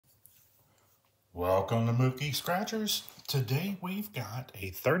Welcome to MookieScratchers. Today we've got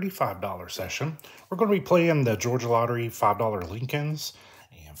a $35 session. We're going to be playing the Georgia Lottery $5 Lincolns,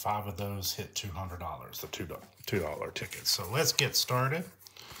 and 5 of those hit $200, the $2 tickets. So let's get started.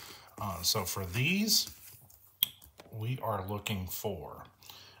 So for these, we are looking for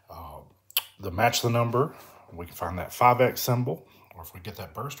the match the number. We can find that 5X symbol, or if we get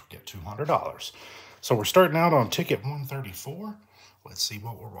that burst, we get $200. So we're starting out on ticket 134. Let's see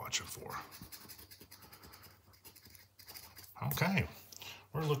what we're watching for. Okay,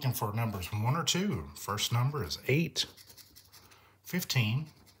 we're looking for numbers 1 or 2. First number is 8, 15,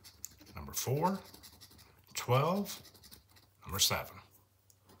 number 4, 12, number 7,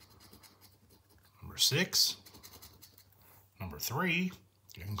 number 6, number 3,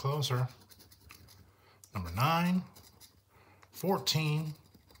 getting closer, number 9, 14,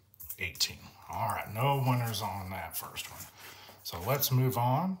 18. All right, no winners on that first one. So let's move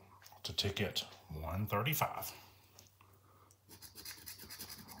on to ticket 135.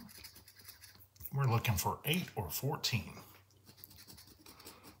 We're looking for 8 or 14.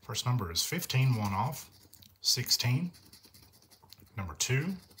 First number is 15, 1 off, 16, number 2,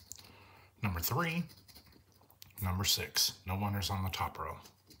 number 3, number 6. No winners on the top row.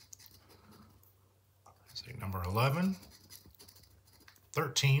 See, number 11,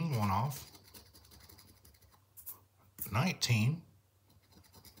 13, 1 off, 19,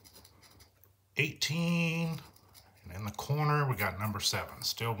 18, and in the corner, we got number 7,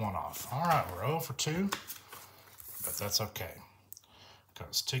 still 1 off. All right, we're 0 for 2, but that's okay.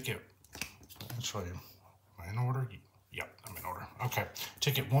 Because ticket, actually, am I in order? Yep, I'm in order. Okay,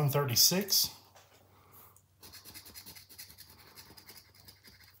 ticket 136.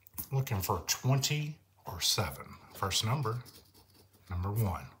 Looking for 20 or 7. First number, number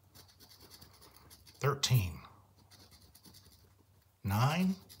 1, 13,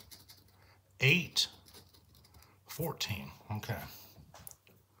 9, 8, 14. Okay.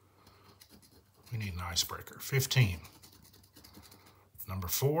 We need an icebreaker. 15. Number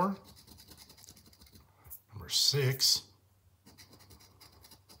 4. Number 6.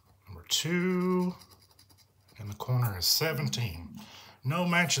 Number 2. In the corner is 17. No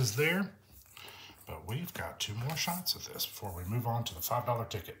matches there, but we've got 2 more shots at this before we move on to the $5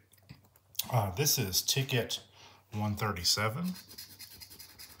 ticket. This is ticket 137.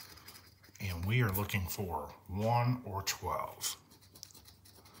 And we are looking for 1 or 12.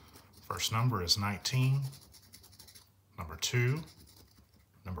 First number is 19, number 2,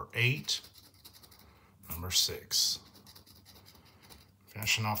 number 8, number 6.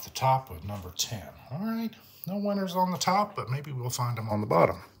 Finishing off the top with number 10. All right, no winners on the top, but maybe we'll find them on the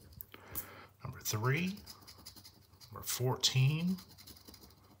bottom. Number 3, number 14,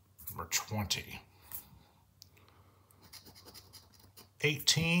 number 20,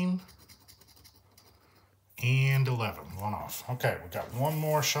 18, and 11, 1 off. Okay, we got 1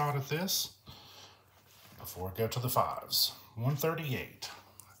 more shot at this before we go to the 5s. 138.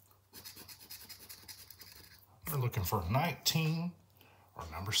 We're looking for 19 or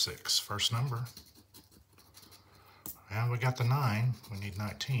number 6. First number. And we got the 9. We need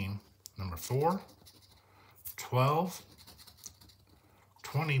 19. Number 4, 12,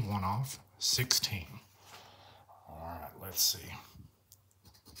 20, 1 off, 16. All right, let's see.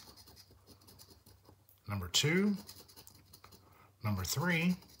 Number 2, number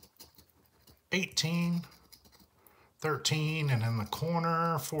 3, 18, 13, and in the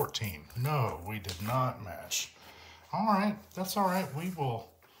corner, 14. No, we did not match. All right, that's all right. We will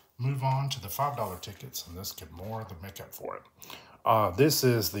move on to the $5 tickets, and this get more than make up for it. This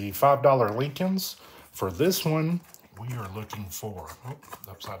is the $5 Lincolns. For this one, we are looking for,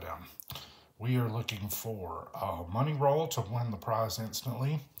 upside down. We are looking for a money roll to win the prize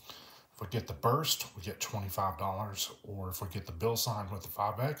instantly. If we get the burst, we get $25, or if we get the bill signed with the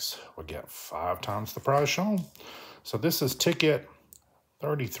 5X, we get 5 times the prize shown. So this is ticket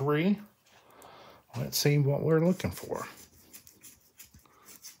 33. Let's see what we're looking for.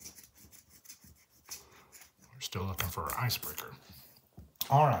 We're still looking for an icebreaker.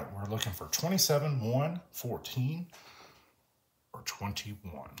 All right, we're looking for 27, 1, 14, or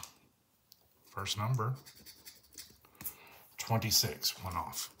 21. First number, 26, 1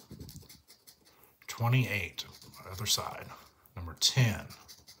 off. 28, other side. Number 10.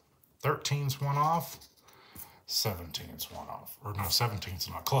 13's 1 off. 17's 1 off. Or no, 17's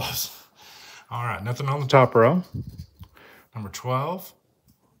not close. All right, nothing on the top row. Number 12.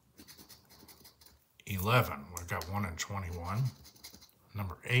 11, we've got 1 and 21.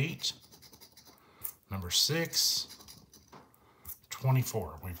 Number 8. Number 6.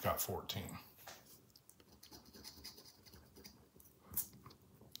 24, we've got 14.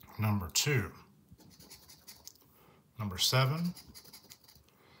 Number 2. number 7,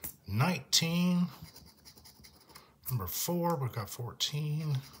 19, number 4, we've got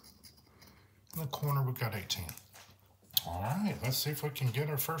 14, in the corner we've got 18. All right, let's see if we can get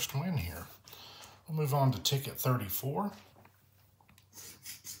our first win here. We'll move on to ticket 34.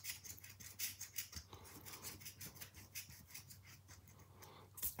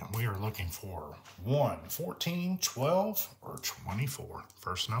 And we are looking for 1, 14, 12, or 24.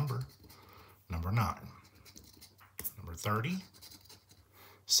 First number, number 9. Number 30,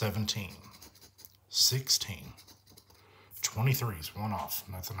 17, 16, 23 is one off,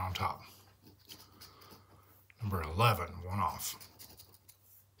 nothing on top. Number 11, one off.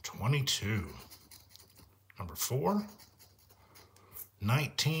 22. Number 4,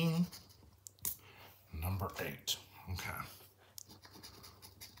 19, number 8. Okay.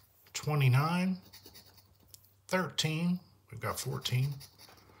 29, 13, we've got 14.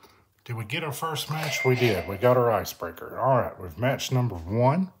 Did we get our first match? We did. We got our icebreaker. All right, we've matched number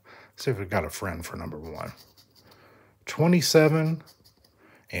 1. Let's see if we've got a friend for number 1. 27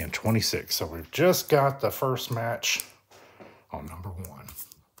 and 26. So we've just got the first match on number 1.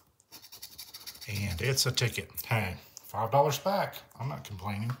 And it's a ticket. Hey, $5 back. I'm not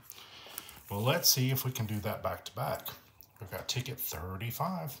complaining. Well, let's see if we can do that back to back. We've got ticket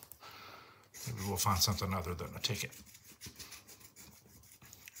 35. Maybe we'll find something other than a ticket.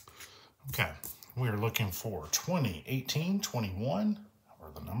 Okay, we are looking for 20, 18, 21, or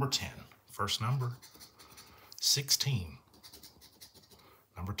the number 10. First number, 16.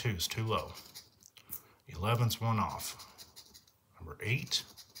 Number 2 is too low. 11's one off. Number 8,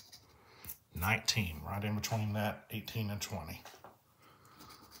 19, right in between that 18 and 20.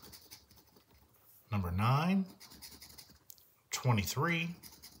 Number 9, 23,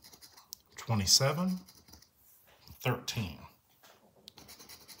 27, 13.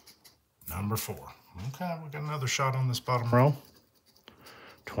 Number 4. Okay, we got another shot on this bottom row.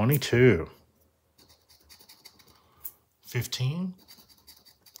 22, 15,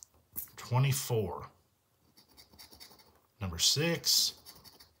 24, number 6,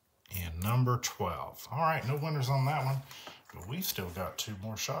 and number 12. All right, no winners on that one, but we've still got 2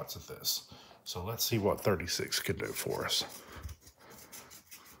 more shots at this. So let's see what 36 can do for us.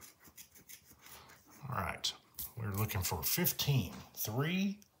 All right, we're looking for 15,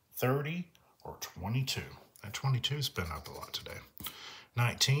 3, 30, or 22. That 22's been up a lot today.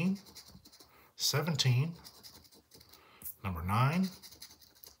 19, 17, number 9,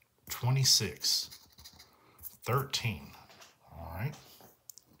 26, 13. All right.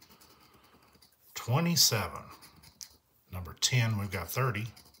 27, number 10, we've got 30,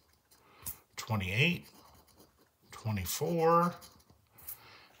 28, 24,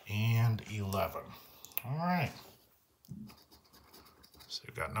 and 11. All right. So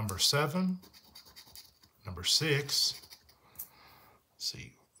we've got number 7, number 6, let's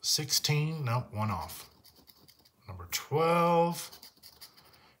see, 16, nope, one off. Number 12,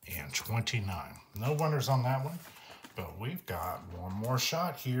 and 29. No winners on that one, but we've got one more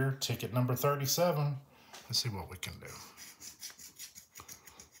shot here. Ticket number 37. Let's see what we can do.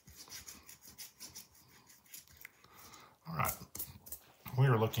 All right. We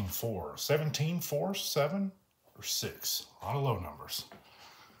are looking for 17, 4, 7, or 6. A lot of low numbers.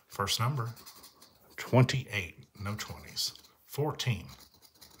 First number, 28. No 20s. 14.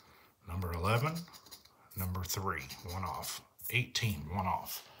 Number 11. Number 3. One off. 18. One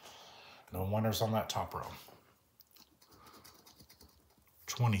off. No winners on that top row.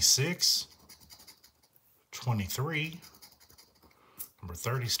 26. 23. Number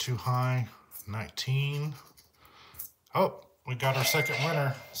 30 is too high. 19. Oh, we got our second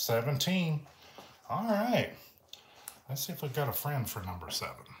winner. 17. All right. Let's see if we've got a friend for number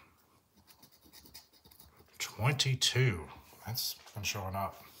 7. 22. That's been showing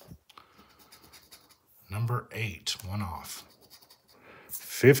up. Number 8. One off.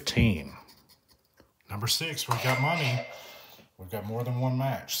 15. Number 6. We've got money. We've got more than one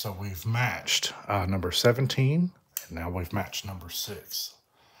match. So we've matched number 17. And now we've matched number 6. Let's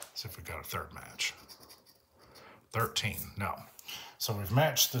see if we've got a third match. 13. No. So we've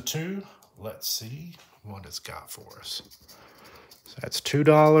matched the 2. Let's see what it's got for us. So that's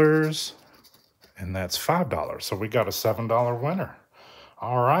 $2 and that's $5. So we got a $7 winner.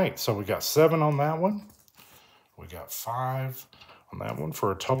 All right. So we got 7 on that one. We got 5 on that one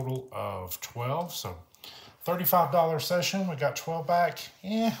for a total of 12. So $35 session. We got 12 back.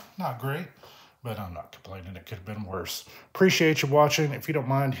 Not great, but I'm not complaining. It could have been worse. Appreciate you watching. If you don't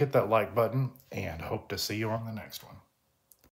mind, hit that like button and hope to see you on the next one.